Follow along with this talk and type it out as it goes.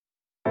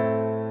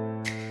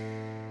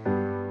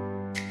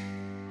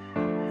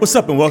What's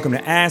up and welcome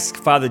to Ask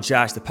Father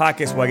Josh, the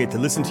podcast where I get to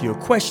listen to your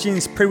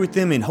questions, pray with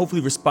them, and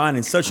hopefully respond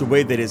in such a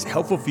way that is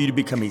helpful for you to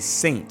become a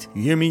saint.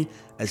 You hear me?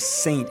 A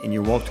saint in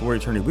your walk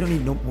toward eternity. We don't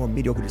need no more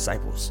mediocre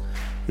disciples.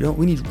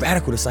 We need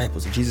radical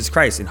disciples of Jesus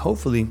Christ. And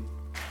hopefully,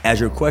 as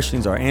your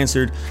questions are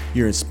answered,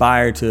 you're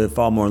inspired to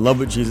fall more in love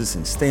with Jesus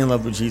and stay in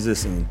love with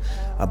Jesus and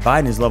abide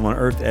in his love on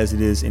earth as it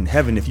is in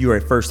heaven. If you are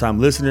a first-time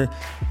listener,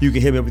 you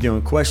can hit me up with your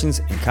own questions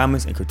and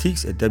comments and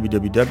critiques at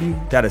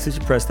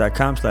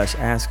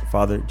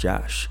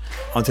www.ascensionpress.com/askfatherjosh.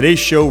 On today's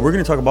show, we're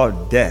going to talk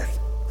about death.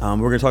 We're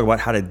going to talk about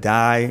how to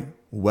die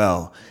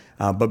well.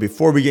 But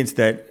before we get into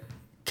that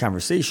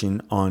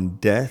conversation on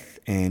death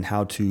and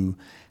how to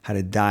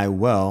die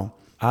well,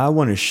 I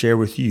want to share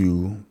with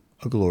you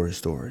a glory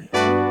story.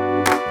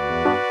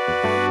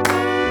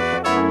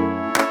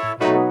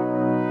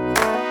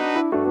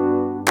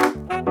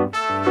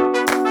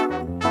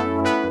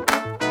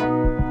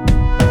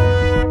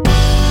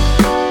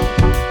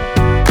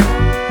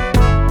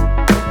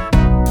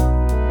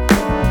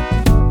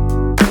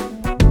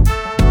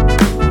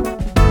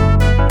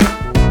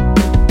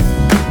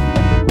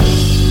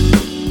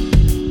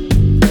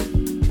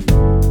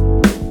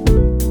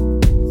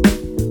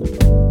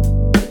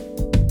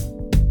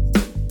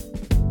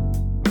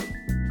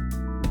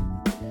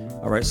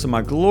 So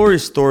my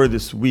glorious story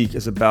this week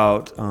is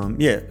about,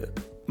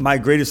 my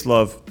greatest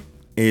love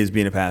is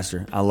being a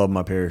pastor. I love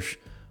my parish.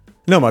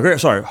 I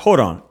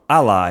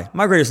lie.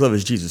 My greatest love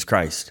is Jesus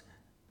Christ.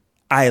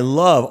 I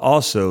love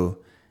also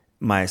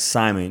my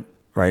assignment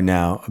right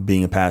now of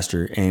being a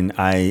pastor. And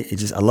I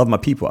love my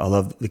people. I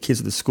love the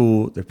kids at the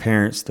school, their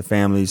parents, the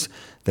families,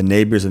 the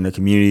neighbors in the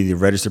community, the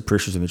registered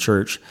parishioners in the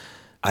church.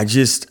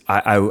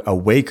 I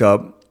wake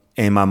up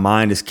and my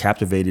mind is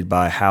captivated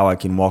by how I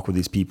can walk with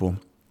these people,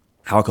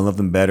 how I can love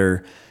them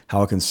better,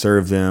 how I can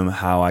serve them,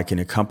 how I can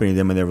accompany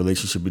them in their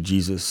relationship with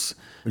Jesus.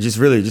 I'm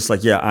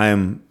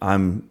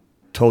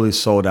totally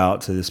sold out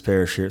to this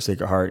parish here at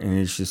Sacred Heart, and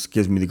it just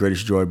gives me the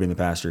greatest joy being the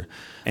pastor.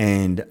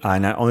 And I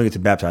not only get to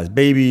baptize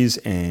babies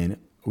and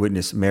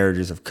witness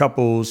marriages of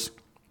couples,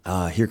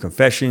 hear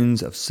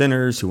confessions of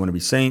sinners who want to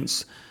be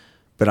saints,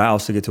 but I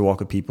also get to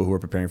walk with people who are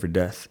preparing for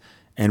death.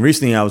 And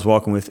recently I was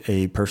walking with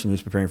a person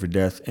who's preparing for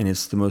death, and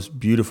it's the most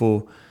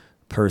beautiful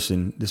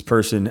person. This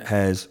person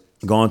has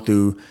gone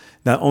through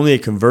not only a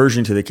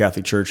conversion to the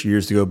Catholic Church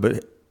years ago,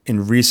 but in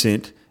the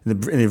recent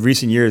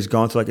years,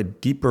 gone through like a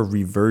deeper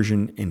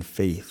reversion in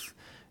faith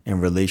and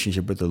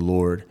relationship with the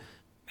Lord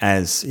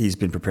as he's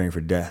been preparing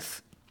for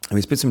death. And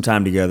we spent some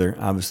time together,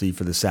 obviously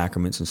for the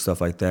sacraments and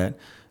stuff like that.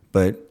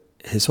 But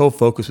his whole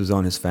focus was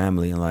on his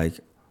family and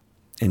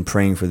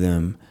praying for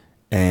them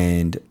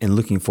and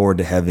looking forward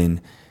to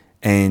heaven.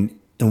 And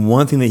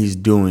one thing that he's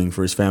doing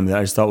for his family that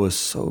I just thought was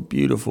so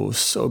beautiful,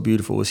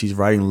 was he's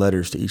writing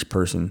letters to each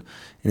person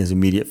in his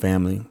immediate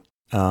family.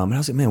 And I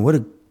was like, man, what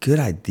a good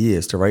idea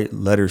is to write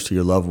letters to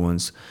your loved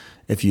ones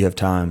if you have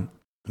time.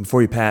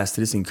 Before he passed,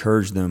 to just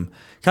encourage them,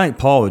 kind of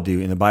like Paul would do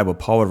in the Bible.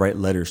 Paul would write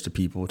letters to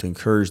people to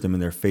encourage them in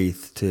their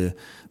faith, to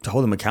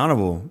hold them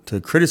accountable,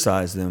 to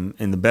criticize them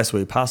in the best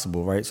way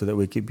possible, right? So that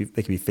they could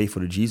be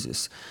faithful to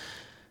Jesus.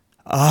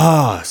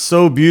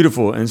 So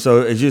beautiful. And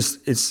so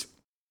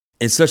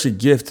it's such a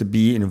gift to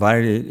be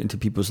invited into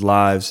people's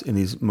lives in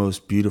these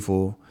most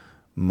beautiful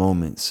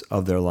moments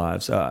of their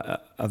lives.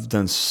 I've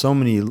done so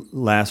many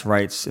last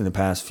rites in the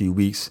past few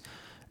weeks,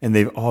 and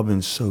they've all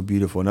been so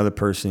beautiful. Another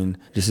person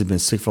just has been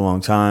sick for a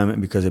long time,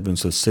 and because they've been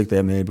so sick, they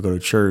haven't been able to go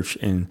to church.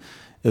 And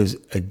it was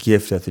a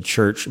gift that the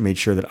church made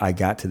sure that I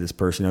got to this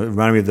person. It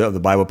reminded me of the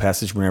Bible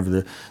passage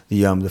whenever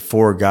the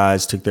four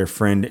guys took their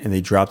friend and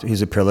he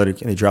was a paralytic,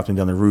 and they dropped him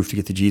down the roof to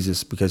get to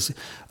Jesus because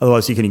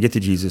otherwise he couldn't get to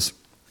Jesus.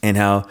 And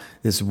how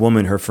this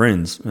woman, her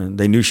friends,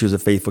 they knew she was a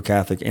faithful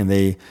Catholic, and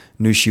they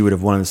knew she would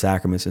have won the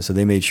sacraments. And so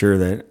they made sure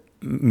that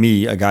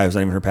me, a guy who's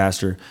not even her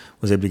pastor,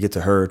 was able to get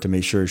to her to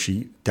make sure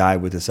she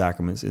died with the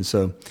sacraments. And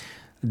so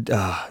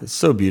it's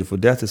so beautiful.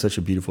 Death is such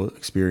a beautiful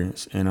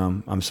experience. And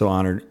I'm so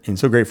honored and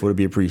so grateful to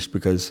be a priest,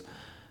 because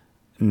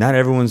not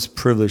everyone's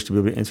privileged to be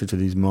able to enter to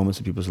these moments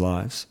in people's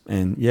lives.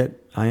 And yet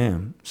I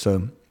am.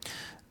 So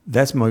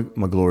that's my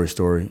glory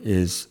story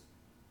is,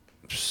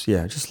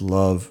 just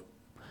love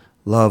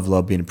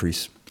being a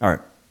priest. All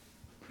right.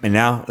 And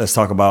now let's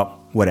talk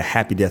about what a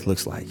happy death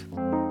looks like.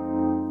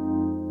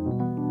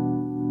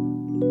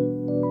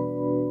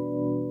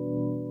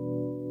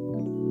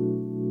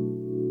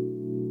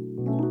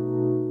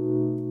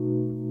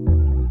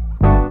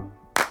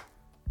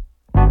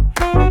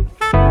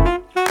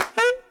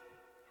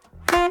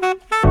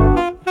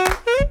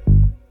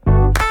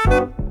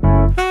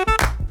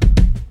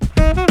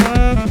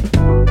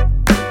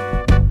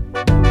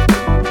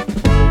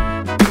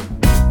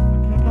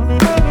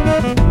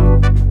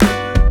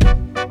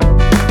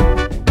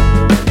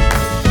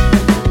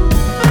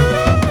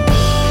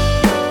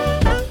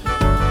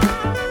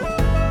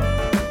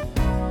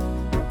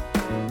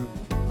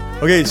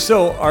 Okay,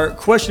 so our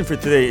question for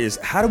today is,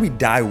 how do we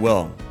die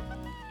well?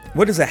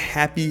 What does a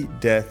happy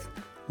death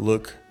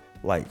look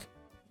like?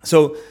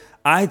 So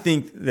I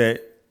think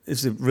that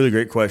it's a really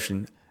great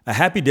question. A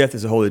happy death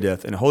is a holy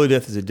death, and a holy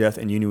death is a death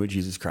in union with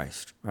Jesus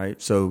Christ,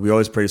 right? So we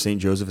always pray to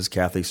St. Joseph as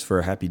Catholics for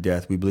a happy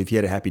death. We believe he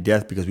had a happy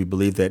death because we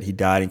believe that he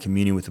died in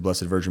communion with the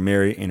Blessed Virgin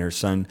Mary and her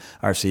son,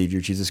 our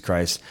Savior, Jesus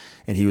Christ,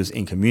 and he was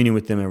in communion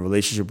with them, in a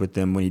relationship with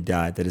them when he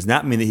died. That does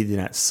not mean that he did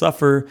not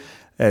suffer.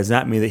 That does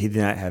not mean that he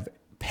did not have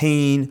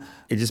pain.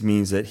 It just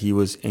means that he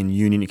was in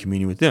union and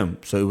communion with them.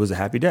 So it was a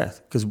happy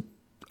death because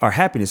our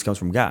happiness comes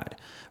from God.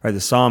 Right, the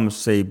Psalms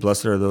say,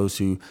 "Blessed are those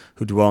who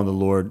dwell on the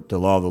Lord, the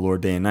law of the Lord,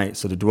 day and night."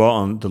 So to dwell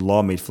on the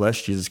law made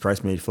flesh, Jesus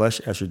Christ made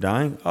flesh as you're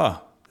dying.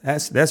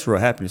 That's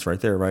real happiness right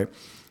there, right?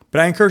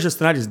 But I encourage us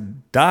to not just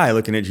die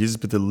looking at Jesus,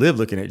 but to live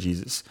looking at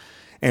Jesus.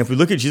 And if we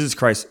look at Jesus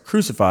Christ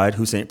crucified,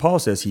 who St. Paul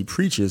says he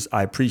preaches,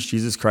 "I preach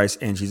Jesus Christ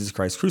and Jesus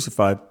Christ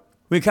crucified,"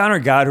 we encounter a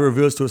God who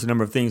reveals to us a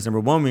number of things. Number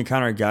one, we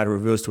encounter a God who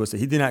reveals to us that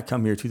he did not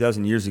come here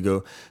 2,000 years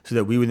ago so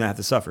that we would not have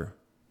to suffer.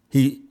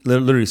 He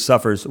literally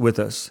suffers with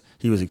us.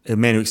 He was a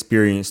man who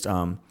experienced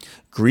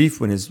grief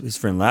when his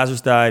friend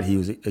Lazarus died. He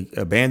was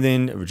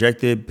abandoned,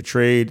 rejected,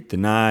 betrayed,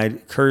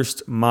 denied,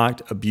 cursed,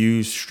 mocked,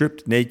 abused,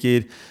 stripped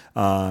naked,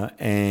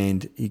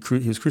 and he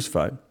was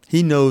crucified.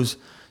 He knows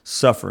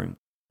suffering.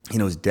 He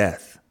knows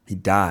death. He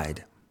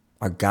died.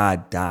 Our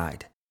God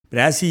died. But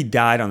as he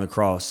died on the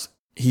cross,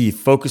 he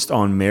focused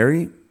on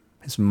Mary,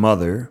 his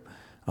mother,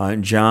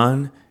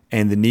 John,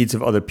 and the needs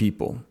of other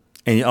people.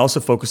 And he also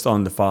focused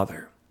on the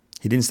Father.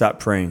 He didn't stop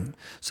praying.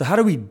 So how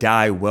do we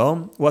die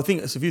well? Well, I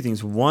think it's a few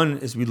things. One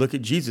is we look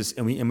at Jesus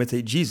and we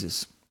imitate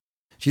Jesus.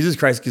 Jesus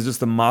Christ gives us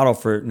the model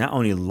for not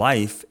only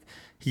life,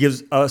 he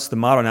gives us the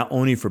model not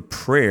only for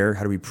prayer,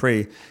 how do we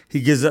pray? He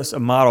gives us a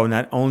model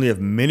not only of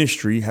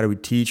ministry, how do we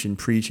teach and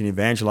preach and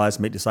evangelize,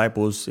 make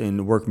disciples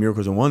and work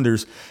miracles and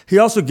wonders. He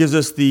also gives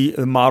us the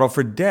model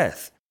for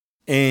death.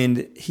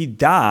 And he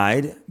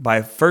died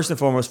by first and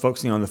foremost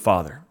focusing on the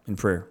Father in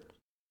prayer.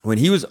 When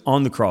he was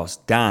on the cross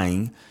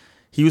dying,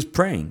 he was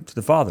praying to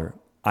the Father.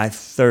 "I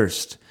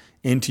thirst.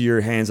 Into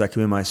your hands I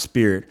commend my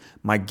spirit.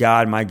 My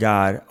God,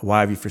 why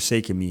have you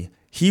forsaken me?"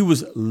 He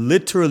was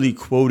literally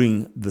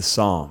quoting the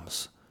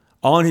Psalms.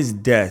 On his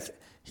death,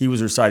 he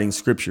was reciting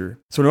scripture.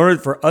 So in order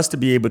for us to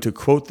be able to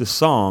quote the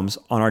Psalms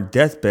on our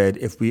deathbed,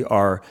 if we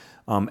are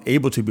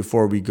able to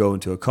before we go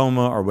into a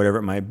coma or whatever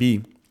it might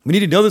be, we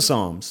need to know the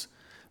Psalms.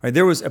 Right?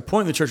 There was a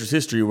point in the church's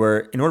history where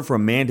in order for a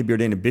man to be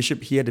ordained a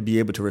bishop, he had to be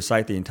able to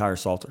recite the entire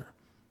Psalter.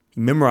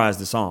 He memorized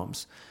the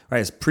Psalms. Right?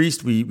 As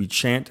priests, we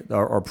chant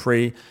or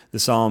pray the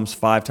Psalms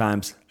 5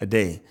 times a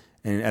day,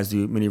 and as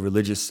do many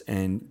religious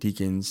and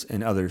deacons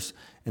and others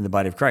in the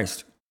body of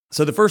Christ.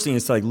 So the first thing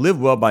is to live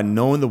well by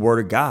knowing the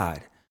Word of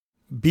God.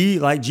 Be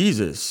like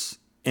Jesus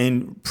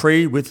and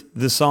pray with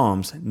the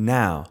Psalms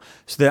now,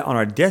 so that on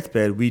our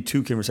deathbed, we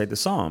too can recite the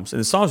Psalms. And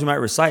the Psalms we might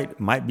recite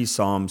might be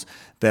Psalms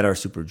that are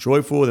super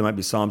joyful. There might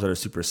be Psalms that are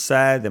super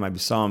sad. There might be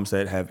Psalms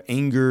that have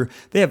anger.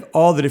 They have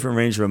all the different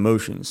range of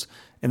emotions.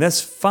 And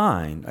that's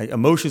fine.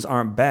 Emotions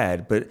aren't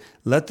bad, but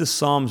let the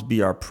Psalms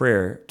be our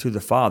prayer to the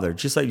Father.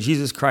 Just like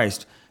Jesus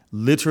Christ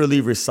literally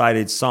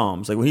recited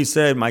Psalms. Like when he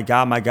said, my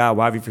God,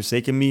 why have you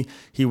forsaken me?"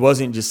 He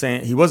wasn't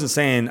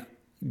saying,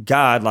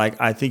 "God,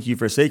 I think you've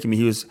forsaken me."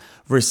 He was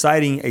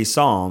reciting a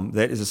psalm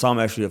that is a psalm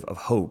actually of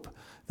hope,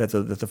 that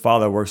the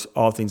Father works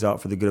all things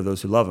out for the good of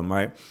those who love him,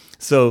 right?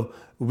 So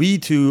we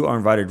too are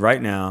invited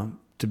right now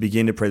to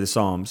begin to pray the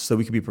Psalms so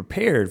we can be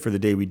prepared for the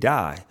day we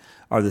die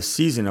or the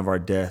season of our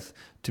death,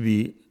 to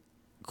be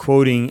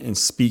quoting and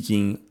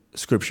speaking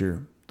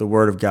scripture, the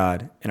Word of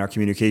God, and our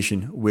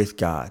communication with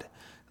God.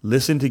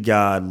 Listen to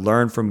God,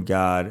 learn from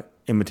God,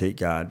 imitate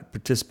God,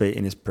 participate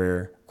in his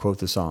prayer, quote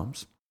the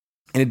Psalms.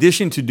 In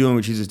addition to doing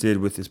what Jesus did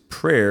with his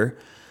prayer,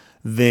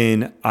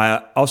 then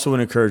I also want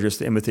to encourage us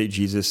to imitate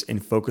Jesus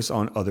and focus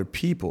on other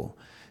people.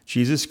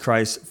 Jesus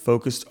Christ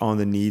focused on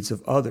the needs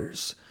of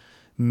others.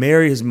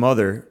 Mary, his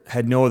mother,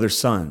 had no other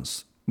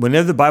sons.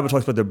 Whenever the Bible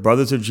talks about the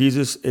brothers of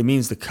Jesus, it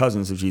means the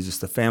cousins of Jesus,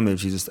 the family of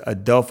Jesus.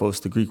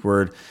 Adelphos, the Greek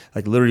word,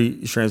 literally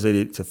is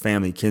translated to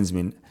family,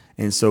 kinsman.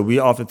 And so we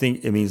often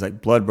think it means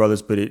blood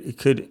brothers, but it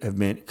could have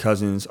meant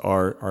cousins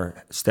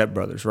or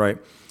stepbrothers, right?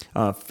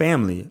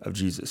 Family of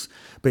Jesus.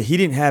 But he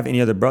didn't have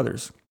any other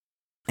brothers.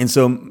 And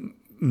so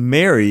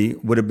Mary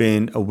would have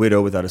been a widow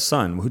without a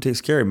son. Who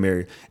takes care of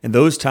Mary? In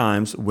those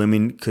times,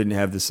 women couldn't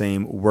have the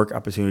same work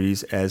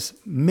opportunities as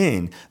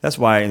men. That's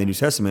why in the New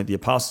Testament, the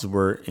apostles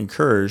were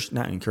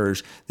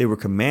they were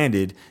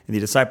commanded, and the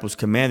disciples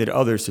commanded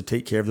others to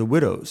take care of the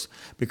widows,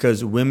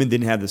 because women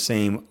didn't have the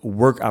same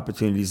work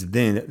opportunities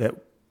then that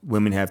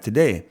women have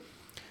today.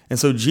 And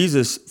so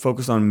Jesus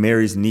focused on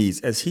Mary's needs.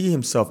 As he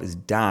himself is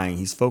dying,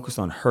 he's focused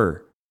on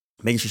her,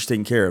 making sure she's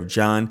taken care of.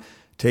 John,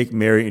 take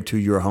Mary into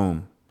your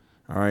home.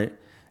 All right.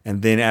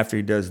 And then after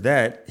he does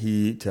that,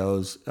 he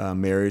tells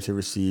Mary to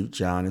receive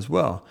John as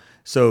well.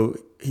 So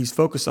he's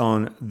focused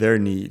on their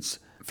needs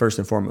first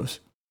and foremost.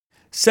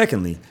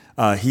 Secondly,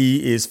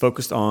 he is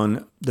focused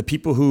on the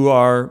people who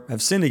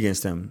have sinned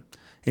against him.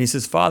 And he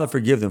says, "Father,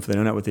 forgive them, for they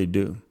know not what they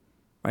do."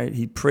 Right?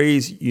 He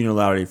prays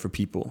unilaterally for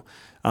people.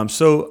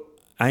 So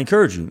I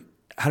encourage you,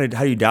 how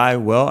do you die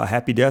well, a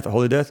happy death, a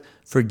holy death?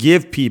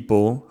 Forgive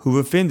people who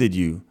offended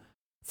you.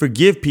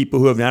 Forgive people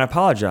who have not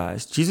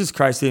apologized. Jesus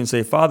Christ didn't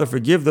say, Father,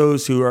 forgive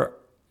those who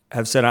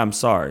have said, I'm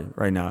sorry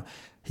right now.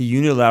 He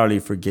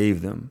unilaterally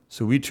forgave them.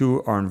 So we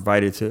too are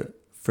invited to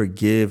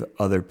forgive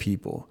other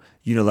people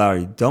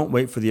unilaterally. Don't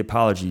wait for the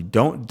apology.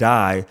 Don't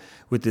die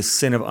with this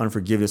sin of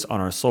unforgiveness on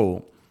our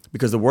soul.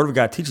 Because the Word of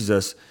God teaches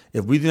us,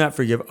 if we do not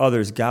forgive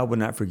others, God will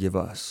not forgive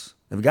us.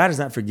 If God does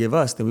not forgive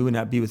us, then we would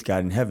not be with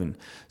God in heaven.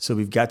 So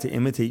we've got to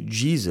imitate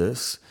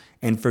Jesus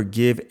and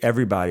forgive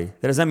everybody.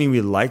 That does not mean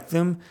we like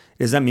them.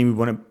 It does not mean we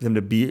want them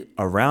to be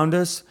around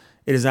us.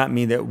 It does not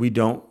mean that we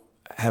don't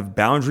have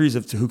boundaries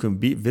of who can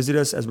visit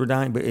us as we're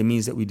dying, but it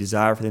means that we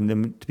desire for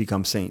them to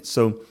become saints.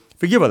 So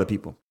forgive other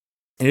people.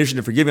 In addition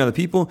to forgiving other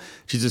people,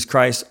 Jesus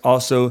Christ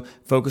also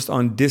focused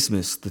on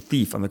Dismas, the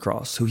thief on the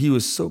cross, who he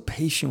was so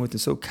patient with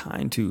and so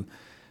kind to.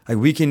 Like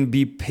we can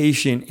be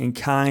patient and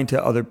kind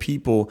to other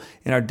people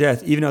in our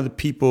death, even other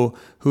people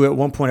who at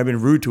one point have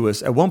been rude to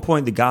us. At one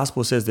point, the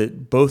gospel says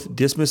that both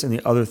Dismas and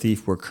the other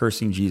thief were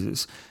cursing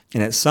Jesus.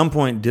 And at some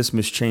point,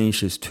 Dismas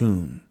changed his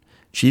tune.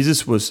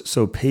 Jesus was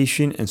so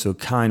patient and so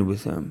kind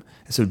with him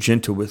and so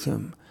gentle with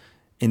him.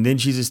 And then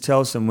Jesus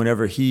tells him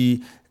whenever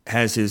he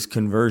has his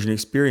conversion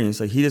experience,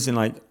 like he doesn't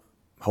like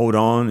hold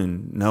on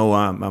and no,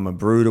 I'm a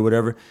brute or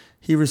whatever.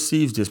 He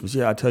receives Dismas.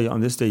 Yeah, I tell you,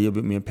 on this day, you'll be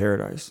with me in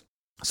paradise.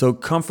 So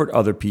comfort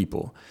other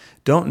people.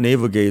 Don't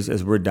navel gaze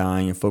as we're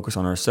dying and focus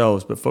on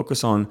ourselves, but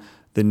focus on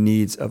the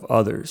needs of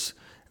others.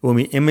 When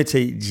we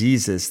imitate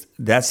Jesus,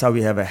 that's how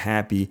we have a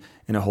happy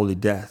and a holy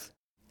death.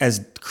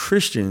 As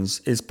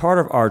Christians, it's part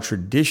of our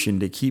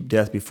tradition to keep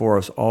death before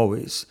us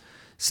always.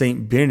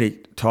 Saint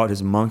Benedict taught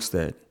his monks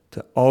that,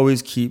 to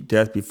always keep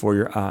death before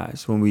your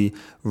eyes. When we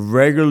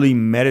regularly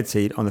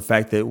meditate on the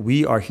fact that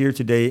we are here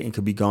today and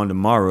could be gone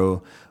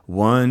tomorrow,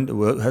 how's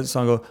the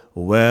song go?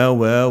 Well,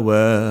 well,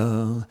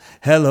 well,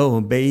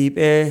 hello,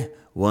 baby.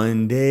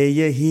 One day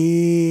you're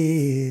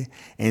here,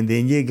 and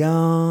then you're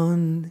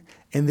gone,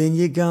 and then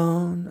you're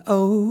gone.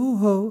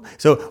 Oh.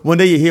 So one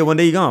day you're here, one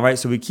day you're gone, right?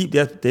 So we keep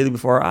death daily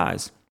before our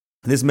eyes.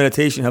 And this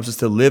meditation helps us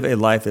to live a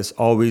life that's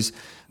always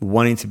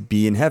wanting to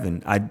be in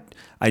heaven.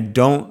 I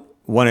don't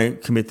want to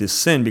commit this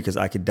sin because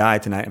I could die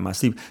tonight in my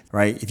sleep,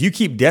 right? If you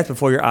keep death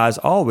before your eyes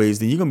always,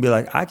 then you're going to be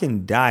like, I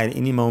can die at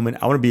any moment.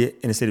 I want to be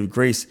in a state of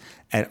grace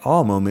at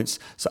all moments.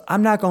 So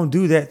I'm not going to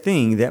do that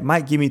thing that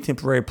might give me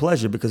temporary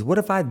pleasure, because what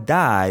if I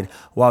died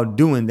while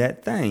doing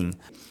that thing?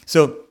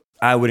 So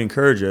I would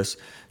encourage us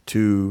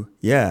to,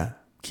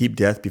 keep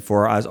death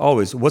before our eyes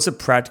always. What's a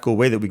practical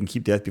way that we can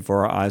keep death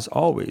before our eyes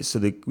always so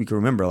that we can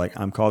remember, like,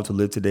 I'm called to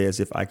live today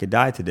as if I could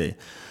die today?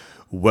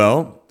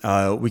 Well,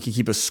 we can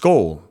keep a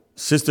skull.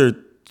 Sister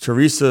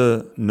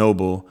Teresa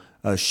Noble,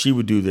 she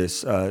would do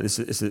this.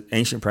 It's an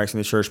ancient practice in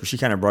the church, but she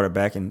kind of brought it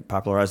back and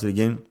popularized it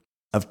again,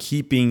 of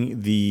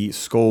keeping the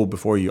skull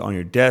before you on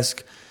your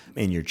desk,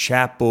 in your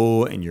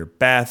chapel, in your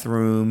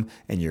bathroom,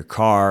 in your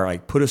car.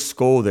 Like, put a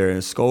skull there, and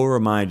a skull will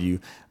remind you,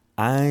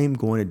 I'm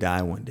going to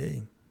die one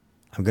day.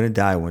 I'm going to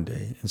die one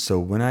day. And so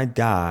when I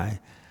die,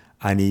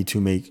 I need to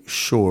make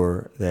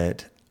sure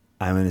that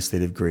I'm in a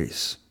state of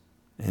grace.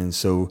 And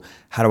so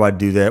how do I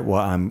do that? Well,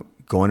 I'm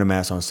going to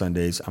Mass on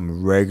Sundays.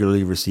 I'm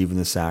regularly receiving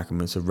the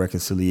sacraments of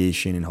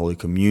reconciliation and Holy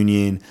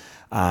Communion.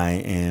 I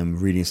am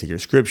reading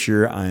sacred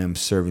scripture. I am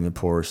serving the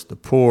poorest, the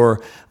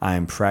poor. I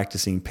am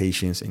practicing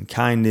patience and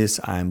kindness.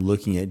 I am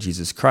looking at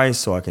Jesus Christ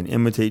so I can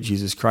imitate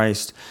Jesus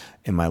Christ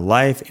in my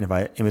life. And if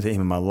I imitate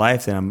him in my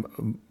life, then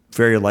I'm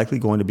very likely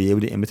going to be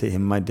able to imitate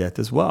him in my death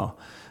as well.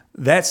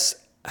 That's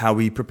how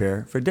we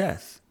prepare for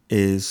death,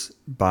 is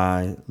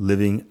by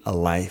living a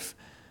life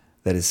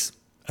that is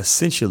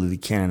essentially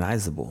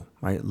canonizable,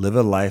 right? Live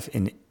a life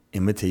in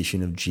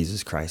imitation of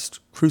Jesus Christ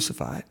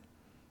crucified.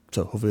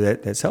 So hopefully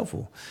that's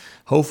helpful.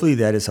 Hopefully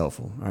that is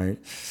helpful, all right?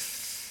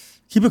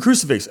 Keep a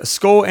crucifix, a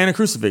skull and a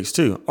crucifix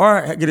too.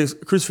 Or get a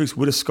crucifix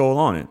with a skull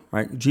on it,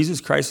 right?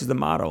 Jesus Christ is the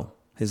model.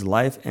 His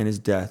life and his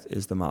death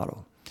is the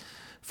model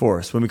for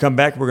us. When we come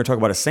back, we're going to talk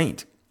about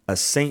a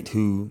saint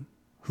who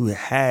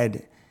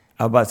had,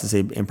 I'm about to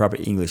say improper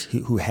English,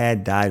 who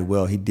had died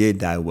well. He did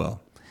die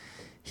well.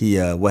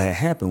 What had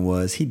happened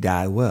was he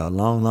died well a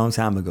long, long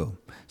time ago.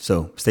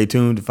 So stay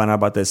tuned to find out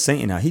about that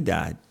saint and how he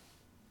died.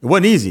 It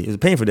wasn't easy. It was a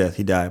painful death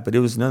he died, but it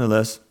was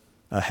nonetheless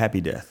a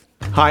happy death.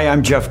 Hi,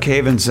 I'm Jeff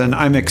Cavins, and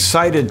I'm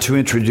excited to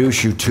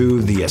introduce you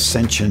to the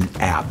Ascension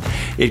app.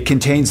 It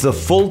contains the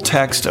full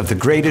text of the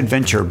Great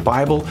Adventure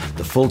Bible,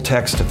 the full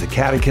text of the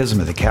Catechism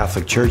of the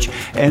Catholic Church,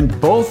 and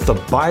both the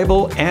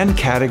Bible and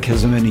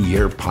Catechism in a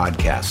Year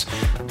podcasts.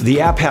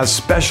 The app has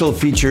special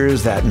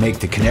features that make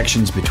the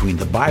connections between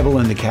the Bible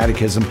and the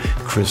Catechism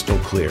crystal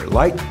clear,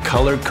 like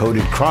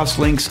color-coded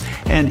crosslinks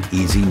and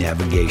easy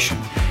navigation.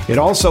 It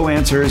also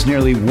answers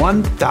nearly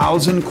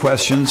 1,000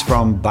 questions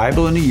from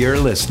Bible in a Year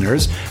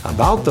listeners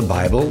about the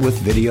Bible with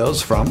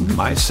videos from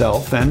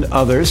myself and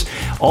others,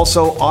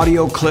 also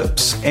audio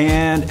clips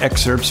and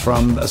excerpts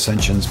from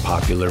Ascension's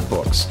popular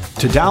books.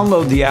 To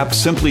download the app,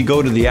 simply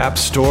go to the App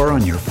Store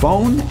on your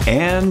phone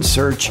and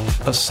search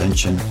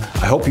Ascension.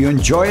 I hope you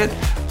enjoy it.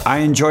 I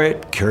enjoy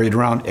it, carry it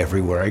around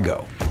everywhere I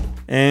go.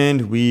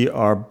 And we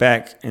are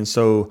back. And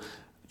so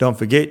Don't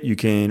forget, you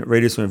can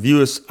rate us and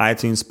review us,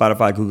 iTunes,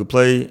 Spotify, Google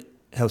Play.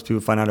 Helps people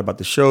find out about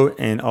the show,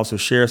 and also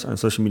share us on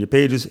social media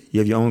pages. You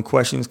have your own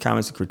questions,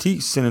 comments, and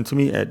critiques, send them to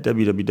me at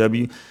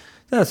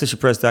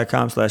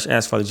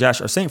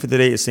www.ascensionpress.com/askfatherjosh. Our saint for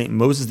today is St.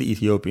 Moses the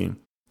Ethiopian,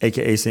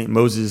 a.k.a. St.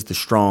 Moses the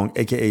Strong,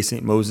 a.k.a.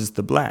 St. Moses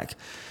the Black.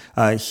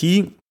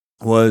 He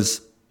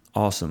was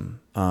awesome.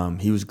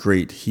 He was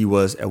great. He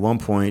was at one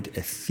point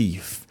a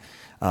thief,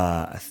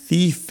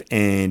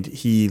 and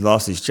he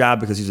lost his job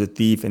because he was a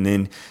thief. And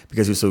then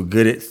because he was so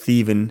good at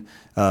thieving,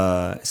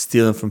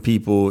 stealing from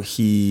people,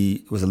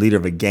 he was a leader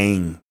of a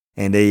gang,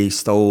 and they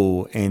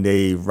stole and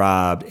they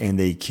robbed and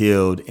they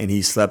killed, and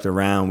he slept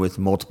around with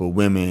multiple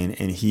women,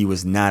 and he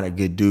was not a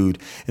good dude.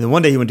 And then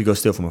one day he went to go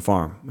steal from a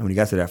farm. And when he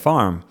got to that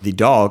farm, the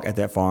dog at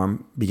that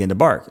farm began to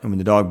bark. And when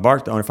the dog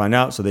barked, the owner found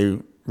out, so they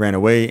ran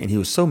away. And he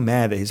was so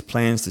mad that his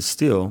plans to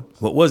steal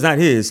what was not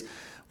his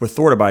were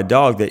thwarted by a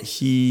dog, that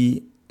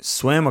he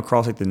swam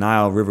across like the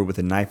Nile River with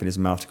a knife in his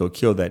mouth to go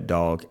kill that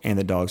dog and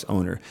the dog's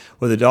owner.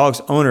 Well, the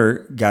dog's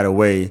owner got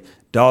away.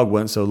 Dog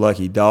wasn't so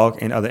lucky. Dog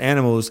and other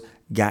animals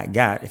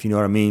got, if you know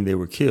what I mean. They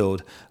were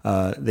killed.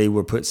 They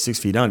were put 6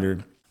 feet under.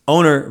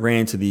 Owner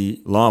ran to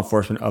the law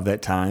enforcement of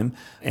that time,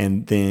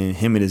 and then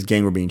him and his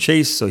gang were being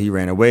chased, so he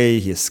ran away.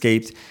 He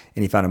escaped,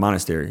 and he found a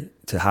monastery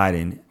to hide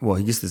in. Well,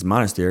 he gets to this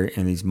monastery,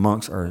 and these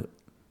monks are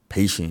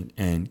patient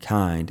and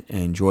kind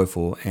and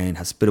joyful and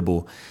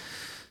hospitable,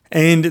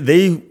 and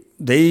they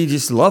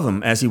just love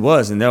him as he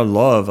was, and their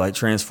love like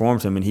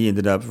transformed him, and he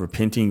ended up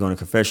repenting, going to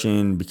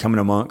confession, becoming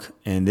a monk,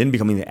 and then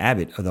becoming the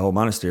abbot of the whole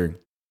monastery.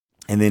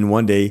 And then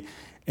one day,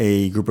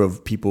 a group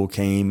of people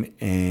came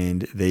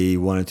and they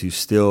wanted to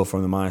steal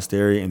from the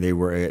monastery, and they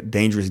were a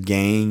dangerous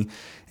gang.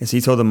 And so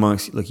he told the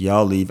monks, look,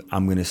 y'all leave,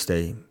 I'm going to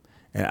stay.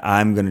 And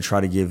I'm going to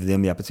try to give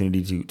them the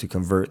opportunity to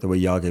convert the way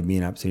y'all gave me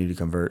an opportunity to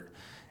convert.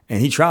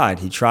 And he tried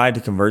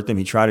to convert them.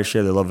 He tried to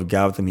share the love of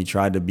God with them. He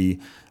tried to be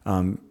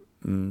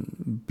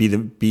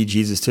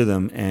Jesus to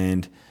them.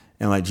 And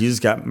like Jesus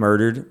got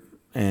murdered,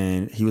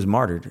 and he was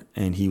martyred,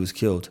 and he was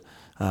killed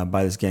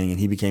by this gang, and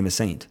he became a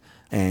saint.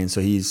 And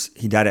so he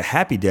died a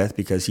happy death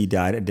because he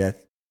died a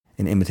death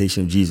in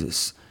imitation of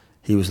Jesus.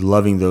 He was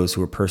loving those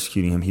who were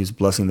persecuting him. He was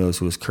blessing those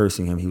who was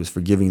cursing him. He was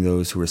forgiving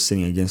those who were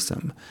sinning against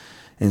him.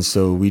 And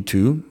so we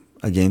too,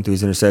 again, through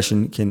his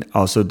intercession, can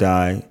also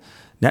die,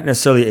 not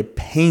necessarily a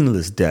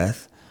painless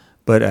death,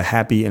 but a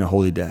happy and a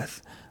holy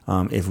death,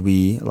 if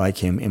we, like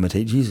him,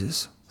 imitate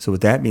Jesus. So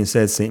with that being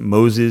said, St.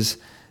 Moses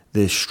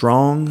the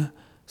Strong,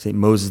 St.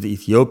 Moses the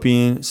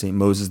Ethiopian, St.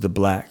 Moses the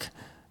Black,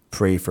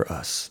 pray for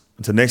us.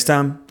 Until next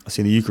time, I'll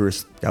see you in the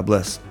Eucharist. God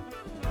bless.